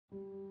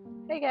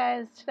Hey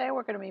guys, today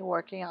we're going to be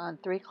working on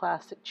 3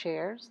 classic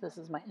chairs. This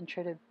is my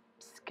intro to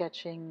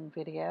sketching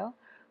video.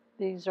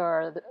 This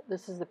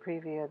is the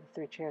preview of the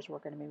 3 chairs we're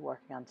going to be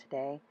working on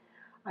today.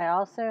 I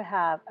also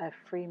have a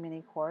free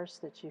mini course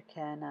that you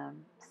can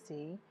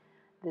see.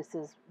 This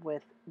is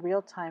with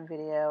real-time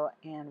video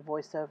and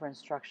voiceover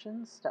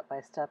instructions, step by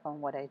step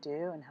on what I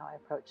do and how I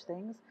approach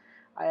things.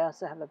 I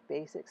also have a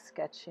basic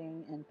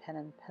sketching in pen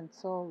and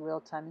pencil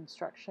real-time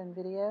instruction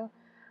video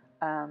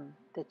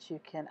that you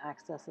can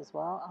access as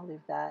well. I'll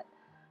leave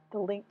the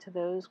link to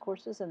those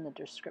courses in the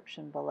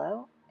description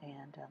below,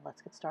 and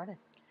let's get started.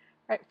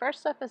 All right,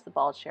 first up is the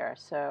ball chair.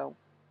 So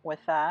with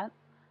that,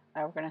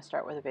 we're going to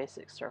start with a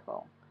basic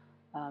circle.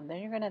 Then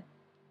you're going to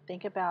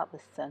think about the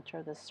center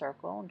of the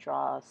circle,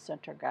 draw a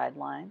center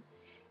guideline,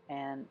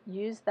 and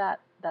use that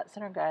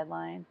center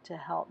guideline to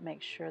help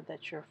make sure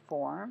that your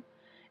form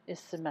is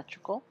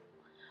symmetrical.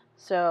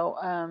 So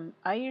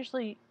I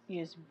usually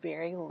use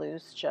very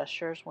loose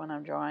gestures when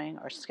I'm drawing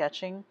or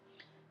sketching,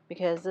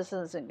 because this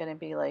isn't going to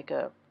be like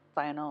a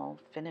final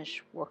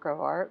finished work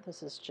of art.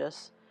 This is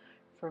just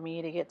for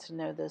me to get to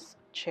know this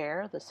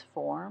chair, this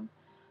form.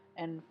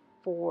 And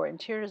for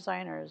interior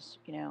designers,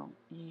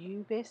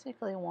 you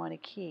basically want to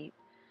keep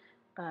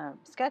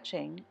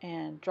sketching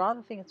and draw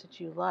the things that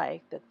you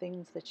like, the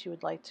things that you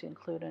would like to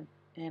include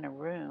in a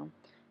room.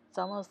 It's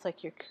almost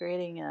like you're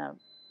creating a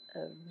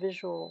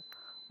visual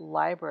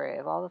library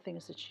of all the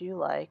things that you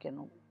like and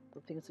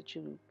the things that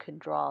you can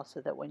draw,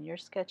 so that when you're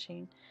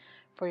sketching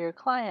for your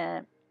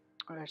client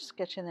or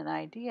sketching an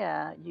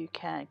idea, you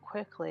can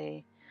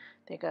quickly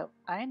think of,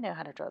 I know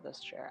how to draw this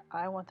chair,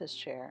 I want this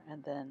chair,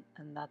 and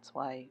that's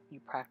why you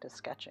practice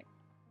sketching.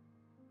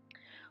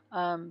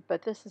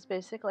 But this is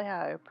basically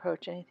how I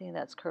approach anything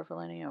that's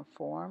curvilinear in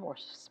form or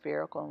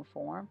spherical in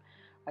form.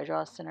 I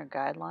draw a center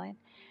guideline,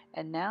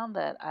 and now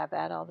that I've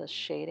added all this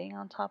shading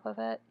on top of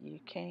it, you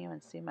can't even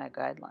see my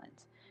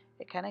guidelines.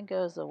 It kind of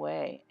goes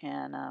away,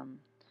 and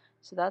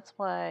so that's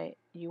why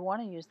you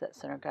want to use that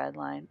center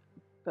guideline,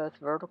 both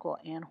vertical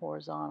and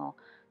horizontal,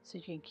 so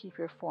you can keep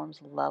your forms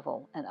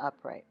level and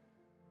upright.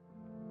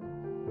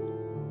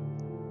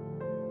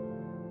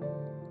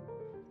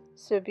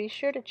 So be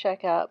sure to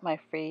check out my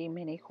free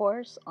mini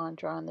course on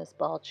drawing this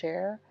ball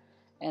chair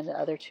and the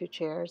other 2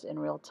 chairs in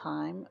real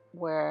time,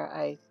 where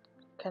I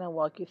kind of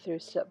walk you through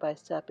step by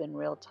step in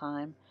real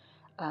time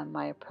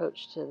my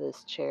approach to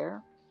this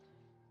chair.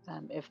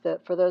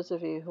 For those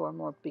of you who are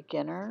more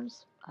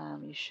beginners,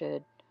 you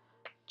should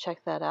check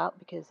that out,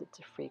 because it's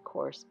a free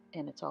course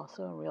and it's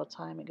also in real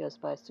time. It goes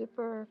by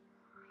super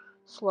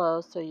slow,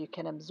 so you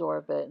can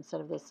absorb it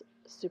instead of this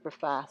super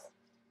fast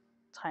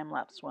time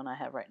lapse one I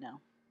have right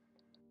now.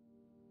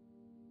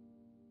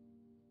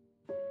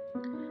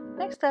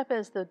 Next up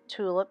is the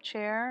tulip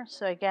chair.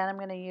 So again, I'm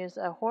going to use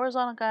a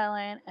horizontal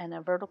guideline and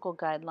a vertical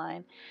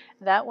guideline.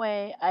 That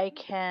way I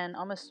can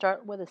almost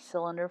start with a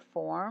cylinder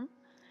form,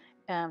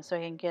 so I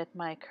can get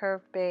my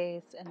curved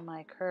base and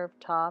my curved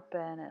top,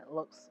 and it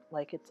looks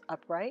like it's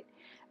upright.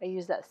 I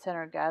use that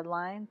center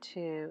guideline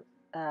to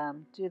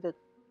do the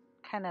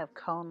kind of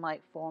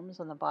cone-like forms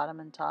on the bottom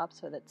and top,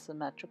 so that's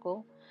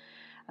symmetrical.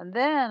 And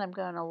then I'm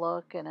going to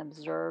look and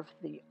observe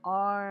the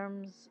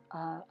arms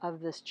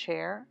of this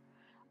chair.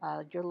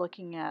 You're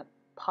looking at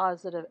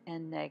positive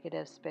and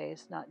negative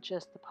space, not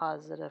just the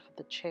positive of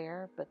the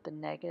chair, but the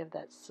negative,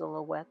 that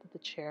silhouette that the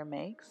chair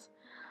makes.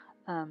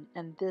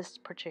 And this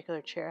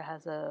particular chair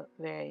has a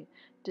very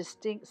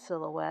distinct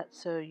silhouette,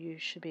 so you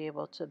should be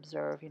able to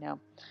observe,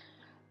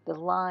 the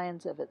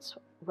lines, if it's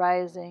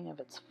rising, if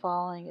it's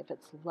falling, if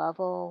it's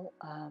level,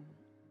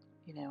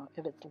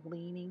 if it's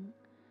leaning.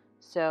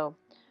 So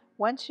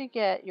once you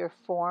get your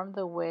form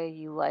the way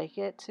you like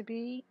it to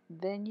be,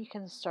 then you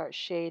can start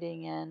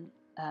shading in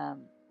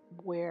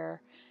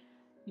where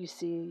you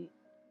see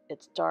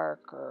it's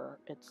dark or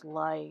it's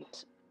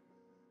light,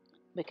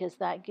 because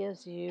that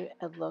gives you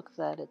a look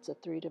that it's a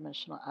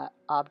 3-dimensional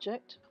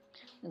object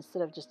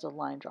instead of just a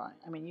line drawing.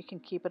 I mean, you can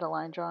keep it a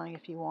line drawing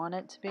if you want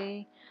it to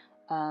be,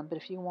 but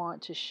if you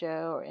want to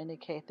show or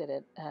indicate that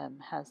it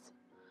has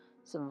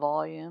some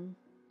volume,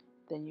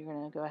 then you're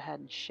going to go ahead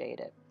and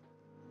shade it.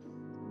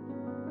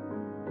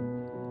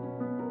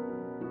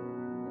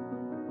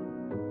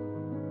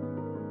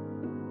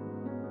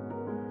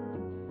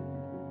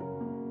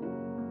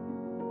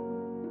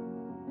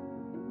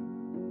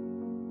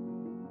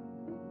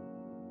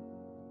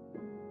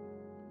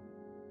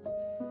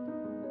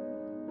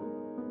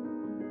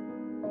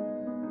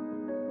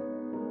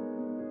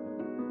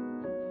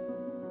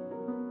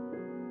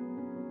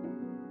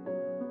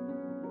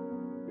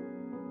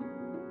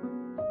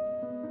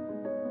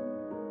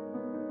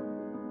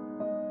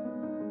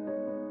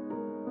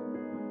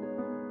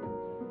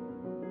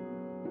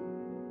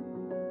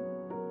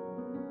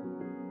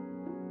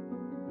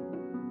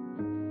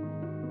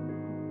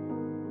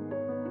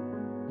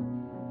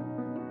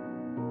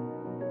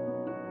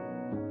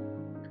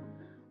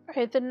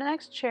 Alright, the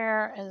next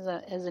chair is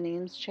an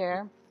Eames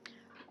chair.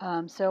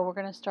 So we're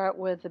going to start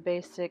with the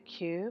basic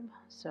cube.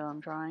 So I'm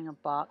drawing a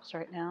box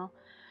right now.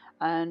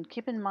 And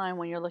keep in mind,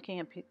 when you're looking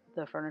at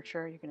the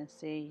furniture, you're going to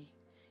see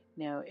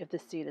if the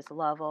seat is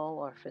level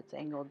or if it's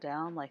angled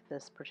down like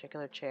this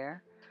particular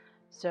chair.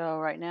 So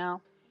right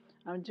now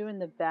I'm doing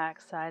the back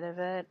side of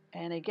it,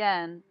 and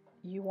again,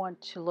 you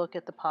want to look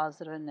at the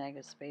positive and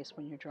negative space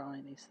when you're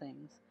drawing these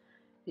things,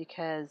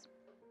 because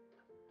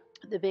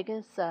the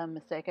biggest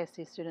mistake I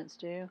see students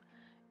do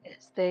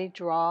is they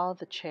draw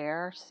the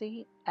chair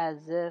seat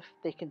as if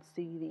they can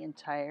see the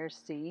entire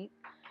seat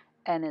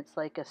and it's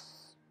like a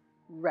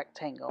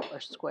rectangle or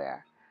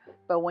square.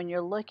 But when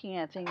you're looking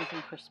at things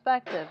in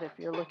perspective, if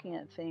you're looking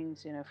at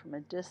things, from a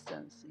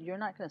distance, you're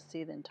not going to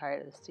see the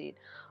entirety of the seat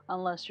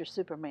unless you're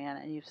Superman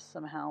and you've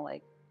somehow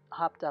like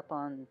hopped up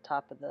on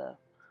top of the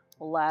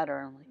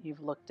ladder and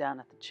you've looked down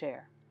at the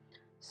chair.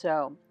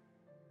 So,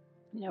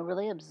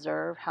 really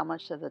observe how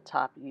much of the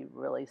top you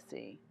really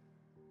see.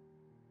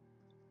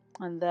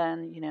 And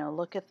then,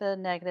 look at the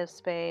negative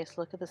space,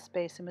 look at the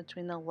space in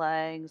between the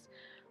legs,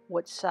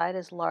 which side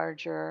is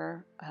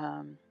larger,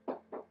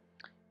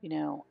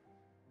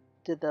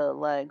 did the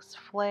legs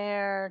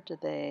flare? Did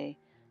they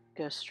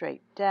go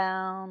straight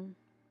down?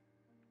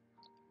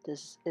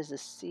 Is the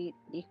seat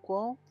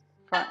equal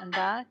front and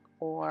back,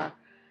 or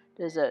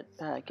does it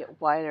get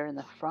wider in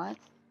the front?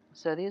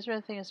 So these are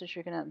the things that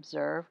you're going to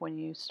observe when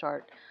you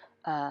start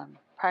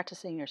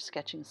practicing your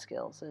sketching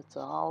skills. It's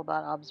all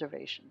about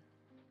observation.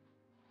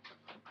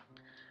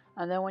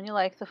 And then when you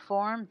like the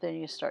form, then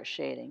you start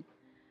shading.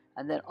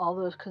 And then all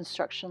those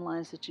construction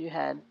lines that you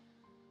had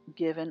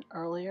given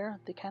earlier,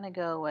 they kind of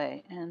go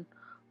away. And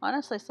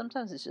honestly,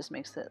 sometimes it just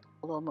makes it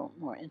a little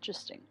bit more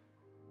interesting.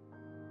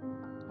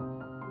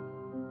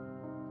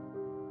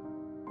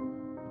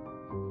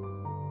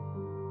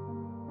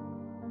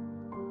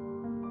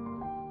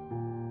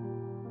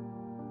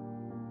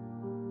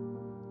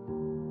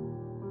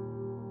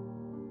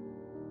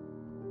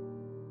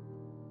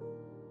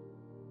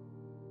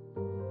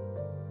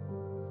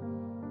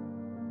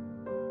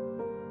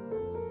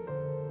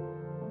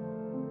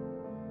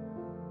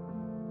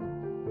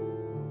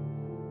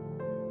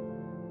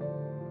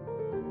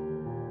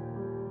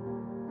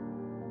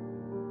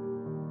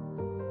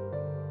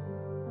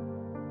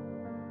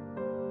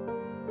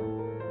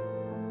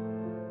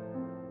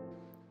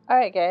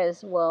 Alright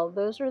guys, well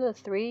those are the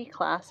 3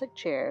 classic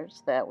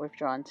chairs that we've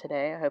drawn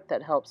today. I hope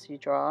that helps you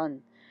draw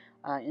and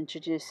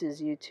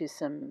introduces you to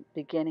some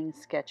beginning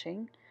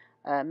sketching.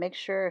 Make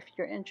sure if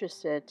you're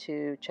interested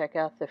to check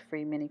out the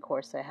free mini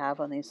course I have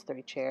on these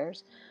 3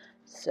 chairs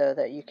so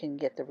that you can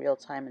get the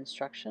real-time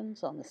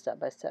instructions on the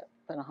step-by-step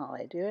on how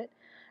I do it,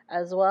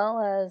 as well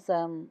as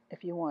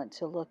if you want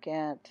to look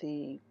at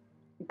the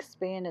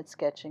expanded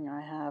sketching.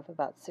 I have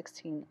about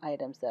 16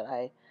 items that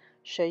I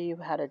show you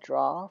how to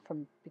draw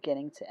from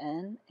beginning to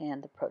end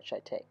and the approach I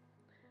take.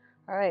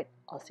 Alright,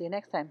 I'll see you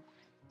next time.